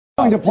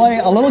Going to play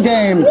a little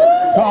game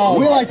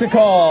we like to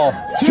call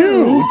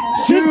Two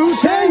to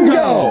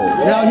Tango.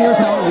 Now here's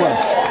how it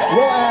works.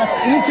 We'll ask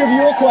each of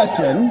you a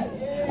question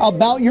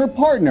about your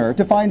partner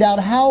to find out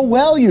how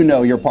well you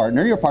know your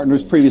partner. Your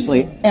partner's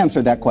previously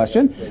answered that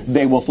question.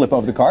 They will flip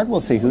over the card. We'll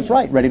see who's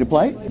right. Ready to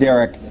play?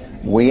 Derek,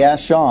 we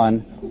asked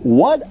Shawn,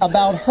 what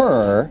about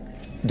her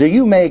do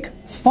you make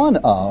fun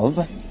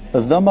of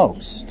the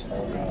most?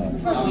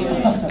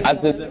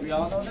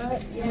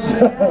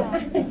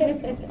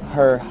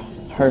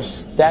 Her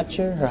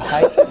stature, her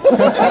height.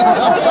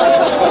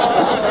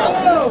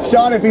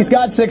 Shawn, if he's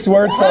got 6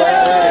 words for it,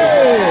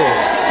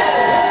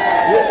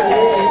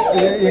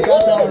 you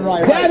got that one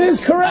right. That is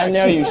correct. I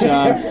know you,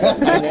 Shawn.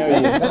 I know you.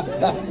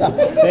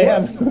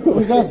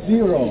 We got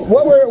 0.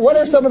 What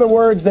are some of the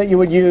words that you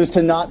would use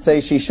to not say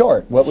she's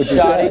short? What would you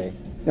say?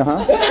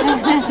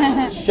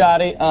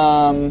 Shoddy,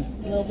 a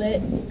little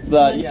bit.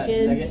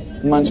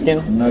 Munchkin.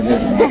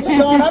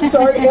 Shawn, I'm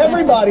sorry,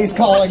 everybody's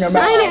calling him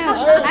out.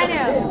 I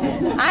know.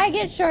 I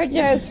get short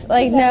jokes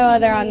like no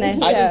other on this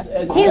show.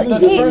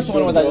 The first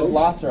one was I just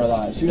lost her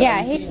alive.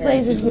 Yeah, he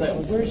plays his...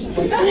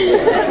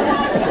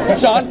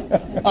 Shawn?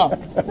 Oh.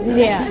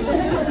 Yeah.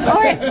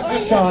 Or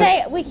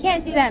say, we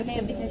can't do that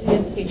move because you're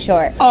just too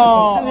short.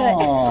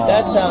 Oh,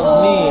 that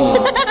sounds mean.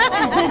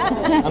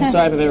 I'm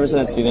sorry if I've ever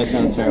said that to you. That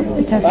sounds terrible.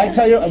 It's okay. I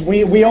tell you,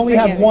 we only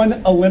have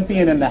one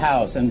Olympian in the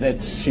house, and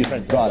she's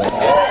right there.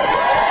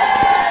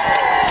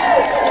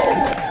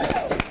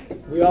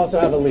 We also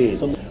have a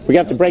lead. We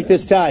have to break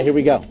this tie. Here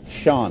we go.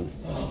 Shawn.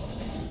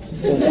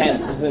 This is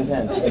intense. This is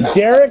intense.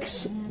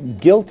 Derek's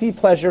guilty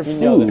pleasure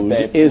food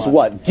is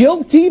what?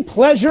 Guilty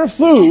pleasure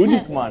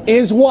food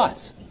is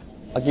what?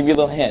 I'll give you a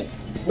little hint.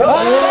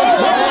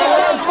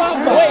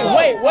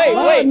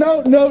 Wait.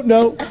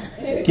 No.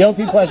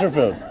 Guilty pleasure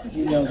food.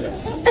 You know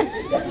this.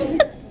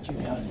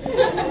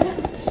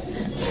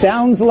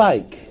 Sounds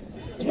like.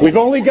 We've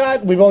only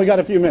got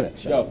a few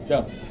minutes. Go.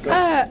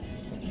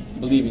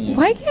 Believe in you.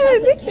 Why can't I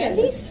do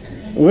candies?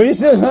 We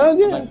said, huh?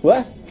 Yeah.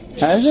 What?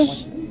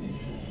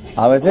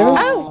 I was in it?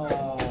 Oh.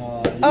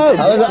 I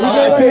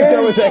think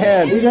there was a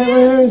hint.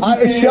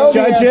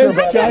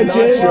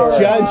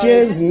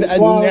 Judges.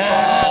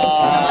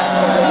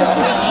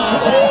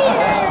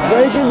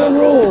 Breaking the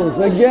rules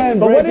again.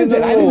 But what is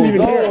it? I didn't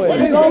even hear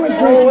it.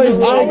 Always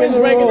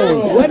breaking the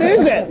rules.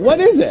 What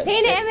is it?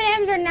 Peanut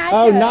M&Ms or nachos?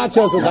 Oh,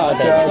 nachos with hot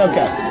dogs.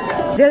 Okay.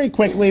 Very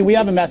quickly, we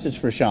have a message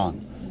for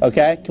Shawn.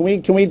 Okay? Can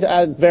we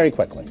very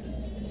quickly?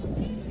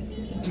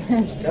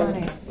 That's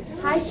funny.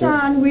 Hi,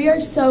 Shawn. We are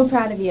so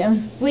proud of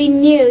you. We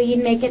knew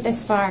you'd make it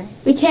this far.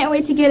 We can't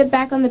wait to get it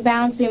back on the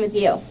balance beam with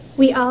you.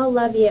 We all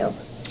love you.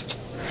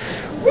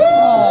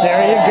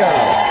 There you go.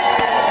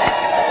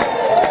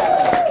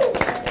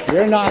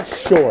 You're not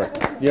short.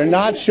 You're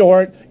not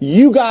short.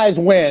 You guys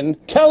win.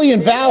 Kelly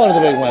and Val are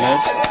the big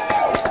winners.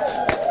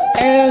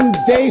 And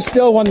they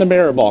still won the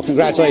mirror ball.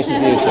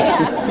 Congratulations to you two.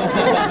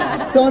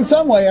 So in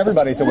some way,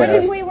 everybody's a winner.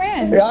 What did we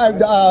win?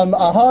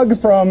 A hug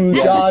from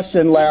Josh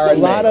and Lara. A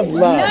lot of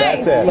love.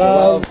 That's it.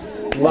 Love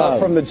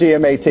from the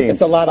GMA team.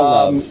 It's a lot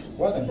of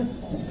love.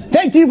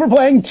 Thank you for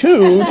playing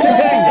Two to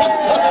Tango.